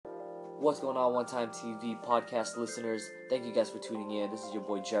What's going on, One Time TV podcast listeners? Thank you guys for tuning in. This is your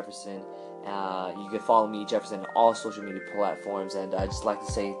boy Jefferson. You can follow me, Jefferson, on all social media platforms. And I'd just like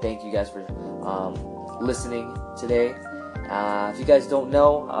to say thank you guys for listening today. If you guys don't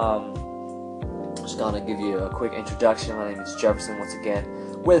know, I'm just going to give you a quick introduction. My name is Jefferson once again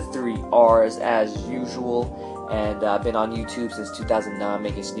with 3 R's as usual. And I've been on YouTube since 2009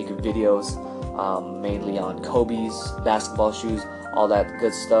 making sneaker videos, mainly on Kobe's, basketball shoes, all that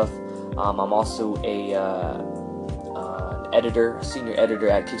good stuff. I'm also an editor, a senior editor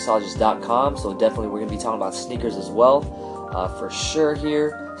at Kicksologist.com, so definitely we're going to be talking about sneakers as well, for sure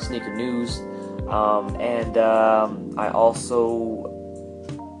here, sneaker news. And I also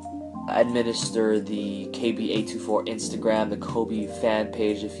administer the KB824 Instagram, the Kobe fan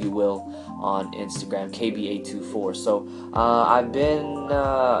page, if you will, on Instagram, KB824. So I've been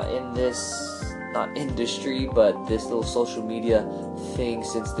in this, not industry, but this little social media thing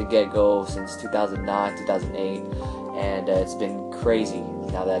since the get-go, since 2009, 2008, and it's been crazy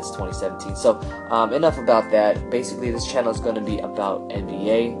now that it's 2017. So enough about that. Basically, this channel is going to be about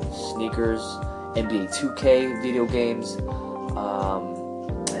NBA, sneakers, NBA 2K, video games,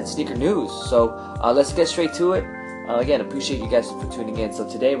 and sneaker news. So let's get straight to it. Again, appreciate you guys for tuning in. So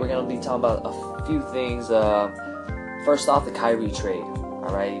today we're going to be talking about a few things. First off, the Kyrie trade.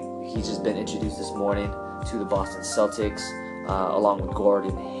 Alright, he's just been introduced this morning to the Boston Celtics, along with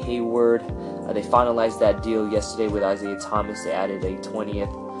Gordon Hayward. They finalized that deal yesterday with Isaiah Thomas. They added a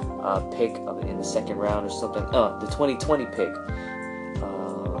 20th pick in the second round or something. The 2020 pick,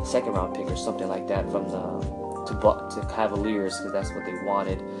 second round pick or something like that from to Cavaliers, because that's what they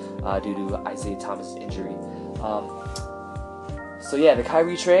wanted due to Isaiah Thomas' injury. So yeah, the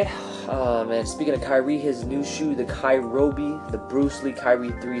Kyrie trade. And speaking of Kyrie, his new shoe, the Kyrobe, the Bruce Lee Kyrie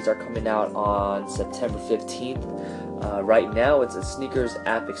 3s are coming out on September 15th. Right now, it's a sneakers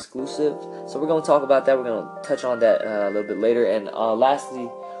app exclusive. So we're going to talk about that. We're going to touch on that a little bit later. And lastly,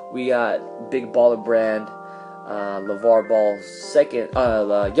 we got big baller brand, LeVar Ball's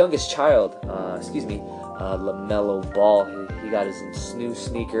youngest child, LaMelo Ball. He got his new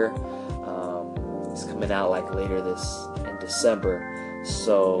sneaker. It's coming out like later in December.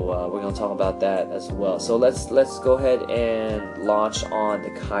 So we're going to talk about that as well. So let's go ahead and launch on the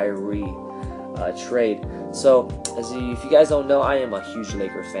Kyrie trade. So if you guys don't know, I am a huge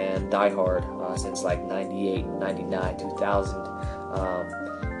Laker fan, diehard, since like 98, 99, 2000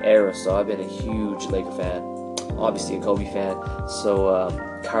 era. So I've been a huge Laker fan, obviously a Kobe fan. So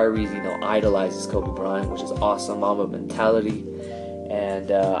Kyrie, idolizes Kobe Bryant, which is awesome. Mamba mentality. And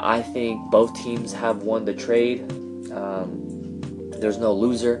I think both teams have won the trade. There's no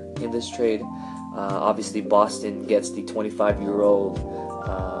loser in this trade. Obviously, Boston gets the 25-year-old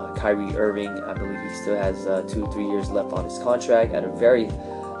Kyrie Irving. I believe he still has 2-3 years left on his contract at a very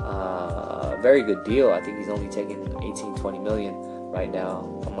good deal. I think he's only taking 18-20 million right now.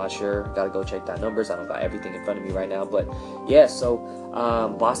 I'm not sure. Got to go check that numbers. I don't got everything in front of me right now. But yeah, so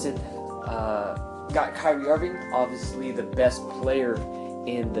Boston got Kyrie Irving, obviously the best player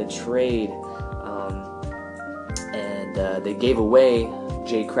in the trade. And they gave away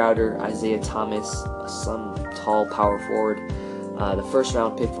Jay Crowder, Isaiah Thomas, some tall power forward, the first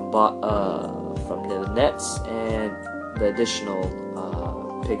round pick from the Nets, and the additional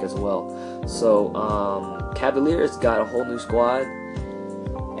pick as well. So Cavaliers got a whole new squad,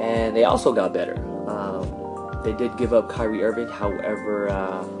 and they also got better. They did give up Kyrie Irving, however,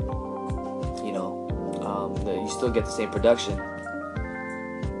 you still get the same production.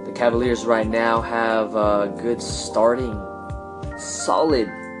 The Cavaliers right now have a good starting, solid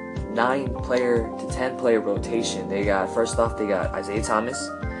 9-player to 10-player rotation. First off, they got Isaiah Thomas,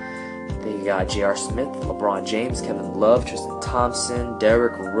 they got J.R. Smith, LeBron James, Kevin Love, Tristan Thompson,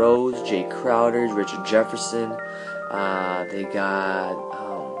 Derrick Rose, Jay Crowder, Richard Jefferson. They got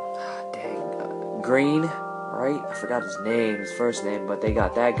Green, right? I forgot his first name, but they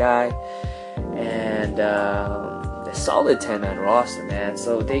got that guy. And a solid 10-man roster, man.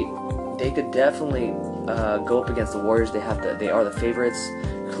 So they could definitely go up against the Warriors. They are the favorites,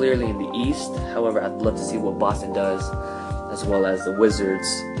 clearly in the East. However, I'd love to see what Boston does, as well as the Wizards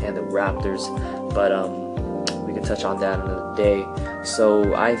and the Raptors. But we can touch on that another day.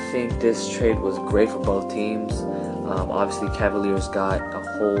 So I think this trade was great for both teams. Obviously, Cavaliers got a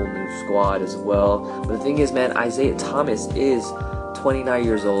whole new squad as well. But the thing is, man, Isaiah Thomas is 29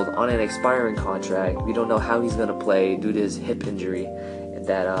 years old on an expiring contract. We don't know how he's going to play due to his hip injury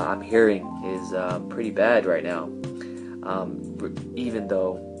that I'm hearing is pretty bad right now. Even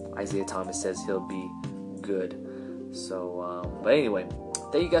though Isaiah Thomas says he'll be good. So, but anyway,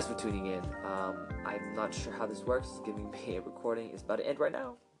 thank you guys for tuning in. I'm not sure how this works. It's giving me a recording. It's about to end right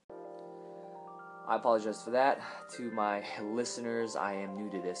now. I apologize for that. To my listeners, I am new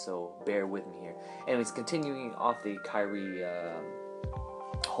to this, so bear with me here. Anyways, continuing off the Kyrie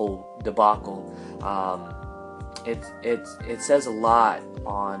whole debacle, it says a lot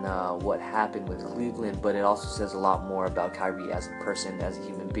on what happened with Cleveland, but it also says a lot more about Kyrie as a person, as a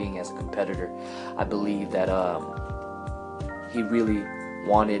human being, as a competitor. I believe that he really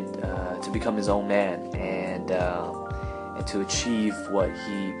wanted to become his own man and to achieve what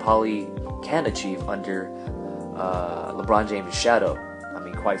he probably can achieve under LeBron James' shadow. I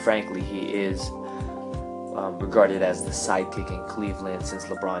mean, quite frankly, he is regarded as the sidekick in Cleveland since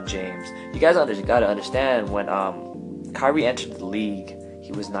LeBron James. You guys gotta understand, when Kyrie entered the league,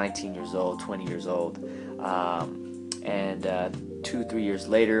 he was 19 years old, 20 years old, and 2-3 years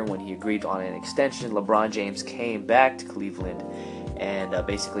later, when he agreed on an extension, LeBron James came back to Cleveland and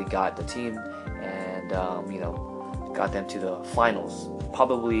basically got the team and got them to the finals.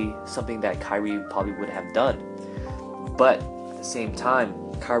 Probably something that Kyrie probably would have done, but at the same time,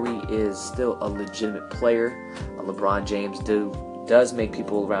 Kyrie is still a legitimate player. LeBron James does make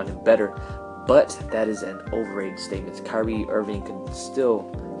people around him better, but that is an overrated statement. Kyrie Irving can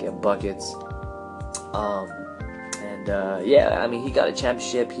still get buckets. I mean, he got a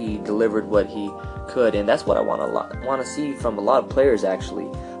championship. He delivered what he could, and that's what I want to see from a lot of players, actually.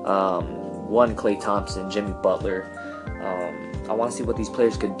 One, Klay Thompson, Jimmy Butler. I want to see what these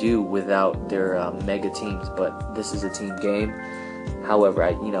players could do without their mega teams, but this is a team game. However,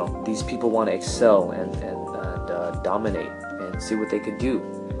 these people want to excel and dominate and see what they could do.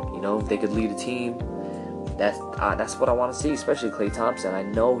 If they could lead a team, that's what I want to see, especially Klay Thompson. I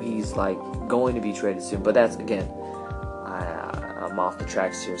know he's going to be traded soon, but that's, again, I'm off the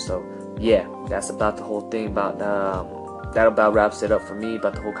tracks here. So yeah, that's about the whole thing. That about wraps it up for me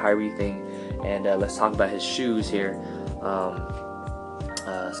about the whole Kyrie thing. And let's talk about his shoes here.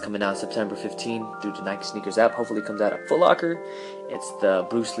 It's coming out September 15 through the Nike Sneakers app. Hopefully it comes out at Foot Locker. It's the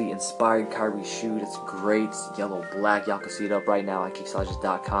Bruce Lee inspired Kyrie shoe. It's great. It's yellow black. Y'all can see it up right now on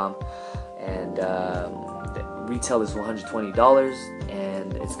Kicksoldiers.com. And the retail is $120,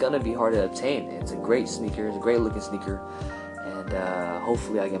 and it's gonna be hard to obtain. It's a great sneaker. It's a great looking sneaker, and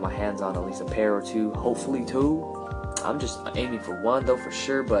hopefully I get my hands on at least a pair or two. Hopefully two. I'm just aiming for one though, for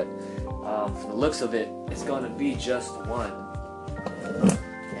sure. But from the looks of it, it's gonna be just one.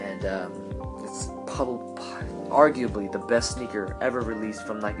 It's probably arguably the best sneaker ever released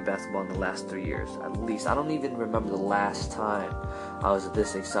from Nike Basketball in the last 3 years, at least. I don't even remember the last time I was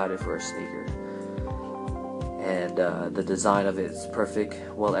this excited for a sneaker. And the design of it is perfect,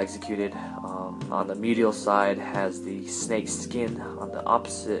 well executed. On the medial side has the snake skin. On the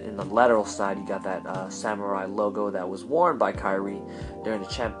opposite, in the lateral side, you got that samurai logo that was worn by Kyrie during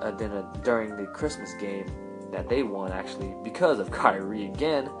the Christmas game that they won, actually, because of Kyrie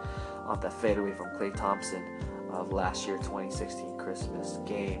again, off that fadeaway from Klay Thompson of last year, 2016 Christmas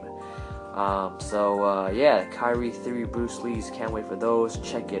game. Kyrie 3 Bruce Lee's, can't wait for those.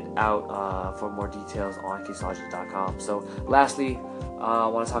 Check it out for more details on Kicksoldiers.com. So lastly, I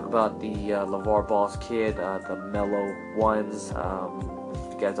want to talk about the LeVar Ball's kid, the Melo ones.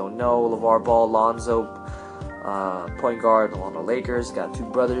 If you guys don't know, LeVar Ball, Lonzo, point guard on the Lakers, got two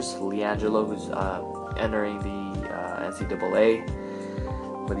brothers, LiAngelo, who's entering the NCAA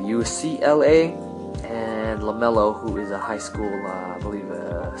for the UCLA, and LaMelo, who is a high school, I believe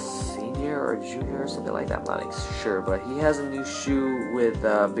a senior or junior or something like that, I'm not sure, but he has a new shoe with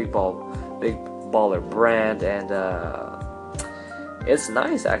Big Baller brand, and it's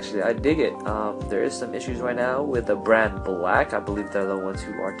nice, actually. I dig it. There is some issues right now with the brand Black. I believe they're the ones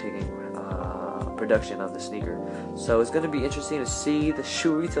who are taking production of the sneaker, so it's going to be interesting to see. The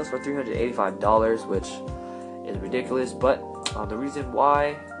shoe retails for $385, which is ridiculous, but the reason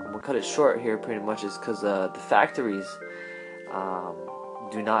why I'm gonna cut it short here pretty much is because the factories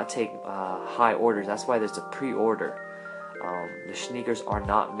do not take high orders. That's why there's a pre-order. The sneakers are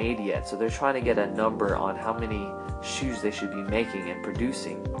not made yet, so they're trying to get a number on how many shoes they should be making and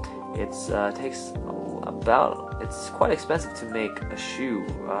producing. It's quite expensive to make a shoe,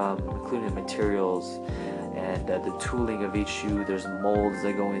 including materials and the tooling of each shoe. There's molds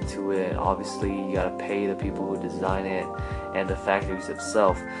that go into it. Obviously, you gotta pay the people who design it and the factories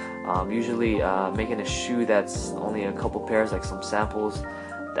itself. Usually, making a shoe that's only a couple pairs, like some samples,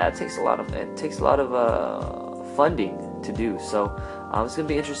 that takes a lot of funding to do. So it's gonna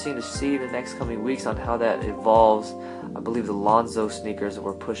be interesting to see the next coming weeks on how that evolves. I believe the Lonzo sneakers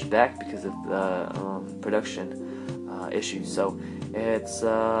were pushed back because of the production issues. So it's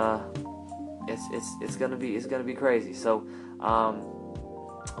gonna be crazy. So I'm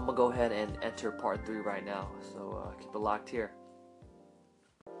gonna go ahead and enter part 3 right now. So keep it locked here.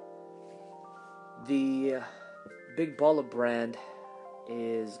 the Big Baller brand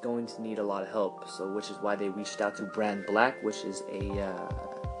is going to need a lot of help, so which is why they reached out to Brand Black, which is a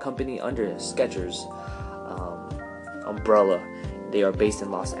company under Skechers umbrella. They are based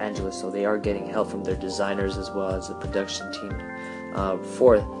in Los Angeles, so they are getting help from their designers as well as the production team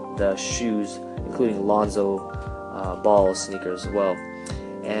for the shoes, including Lonzo Ball sneakers as well.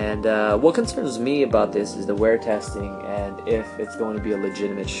 And what concerns me about this is the wear testing and if it's going to be a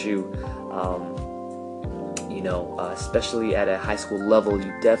legitimate shoe. Especially at a high school level,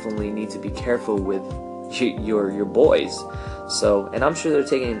 you definitely need to be careful with your boys. So, and I'm sure they're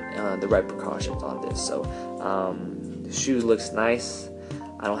taking the right precautions on this. So, the shoe looks nice.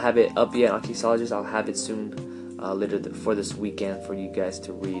 I don't have it up yet on Keysologists. I'll have it soon, later for this weekend for you guys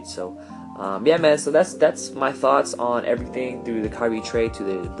to read. So, yeah, man. So that's my thoughts on everything through the Kyrie trade to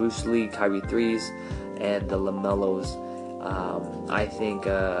the Bruce Lee Kyrie 3s and the LaMelos. I think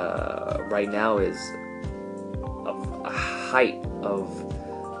right now is a height of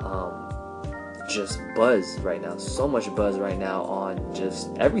just buzz right now. So much buzz right now on just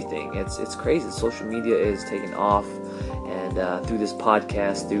everything. It's crazy. Social media is taking off, and through this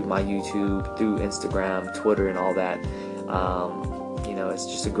podcast, through my YouTube, through Instagram, Twitter, and all that. It's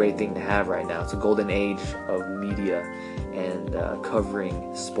just a great thing to have right now. It's a golden age of media and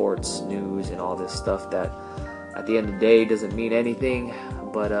covering sports, news, and all this stuff that at the end of the day doesn't mean anything,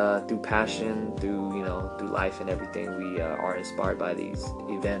 but through passion, through life and everything, we are inspired by these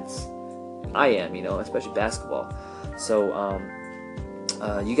events. I am, especially basketball. So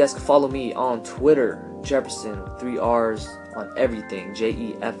you guys can follow me on Twitter, Jefferson with 3 R's on everything,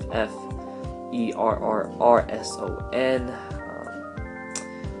 JEFFERRRSON. And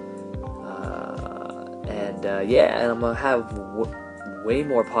I'm gonna have way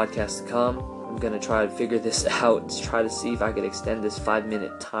more podcasts to come. I'm gonna try to figure this out, try to see if I could extend this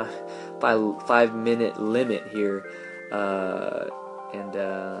 5-minute limit here, and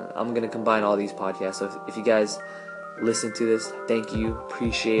I'm gonna combine all these podcasts. So if you guys listen to this, thank you,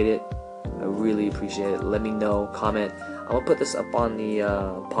 appreciate it. I really appreciate it. Let me know, comment. I'm gonna put this up on the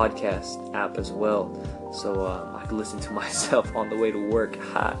podcast app as well, so I can listen to myself on the way to work.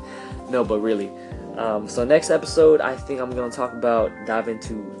 No, but really. So next episode, I think I'm gonna dive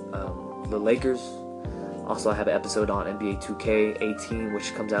into the Lakers. Also, I have an episode on NBA 2K18,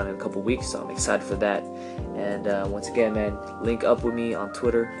 which comes out in a couple weeks, so I'm excited for that. And once again, man, link up with me on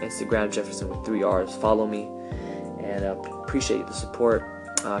Twitter, Instagram, Jefferson with 3 R's. Follow me, and appreciate the support.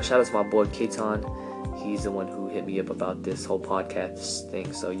 Shout out to my boy Katon. He's the one who hit me up about this whole podcast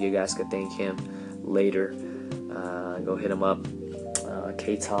thing, so you guys can thank him later. Go hit him up,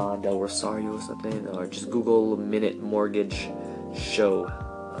 Katon Del Rosario or something, or just Google Minute Mortgage Show.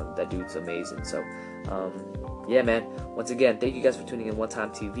 That dude's amazing. So, yeah, man. Once again, thank you guys for tuning in One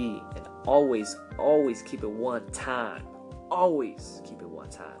Time TV, and always keep it one time. Always keep it one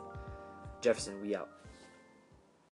time. Jefferson, we out.